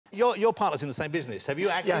Your partner's in the same business. Have you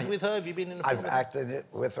acted with her? Have you been in the film? I've acted it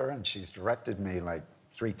with her, and she's directed me like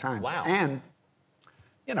 3 times. Wow. And,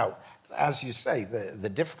 you know, as you say, the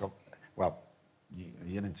difficult... Well,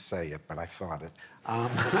 you didn't say it, but I thought it.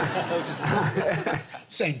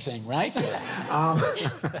 Same thing, right? You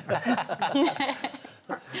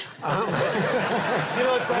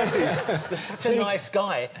know what's nice is, you're such a nice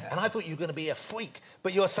guy, and I thought you were going to be a freak,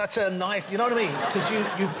 but you're such a nice... You know what I mean? Because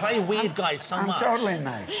you play weird guys so much. I'm totally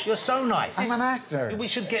nice. You're so nice. I'm an actor. We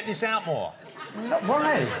should get this out more. No,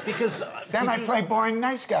 why? Because... Then I play boring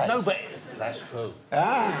nice guys. No, but... That's true.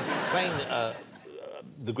 Playing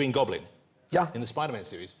the Green Goblin in the Spider-Man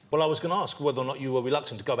series, well, I was going to ask whether or not you were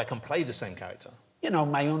reluctant to go back and play the same character. You know,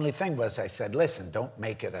 my only thing was I said, listen, don't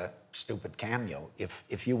make it a stupid cameo.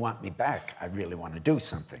 If you want me back, I really want to do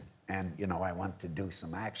something. And, you know, I want to do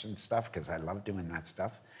some action stuff because I love doing that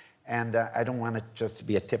stuff. And I don't want it just to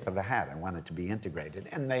be a tip of the hat. I want it to be integrated.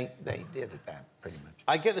 And they did it that, pretty much.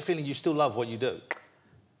 I get the feeling you still love what you do.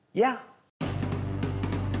 Yeah.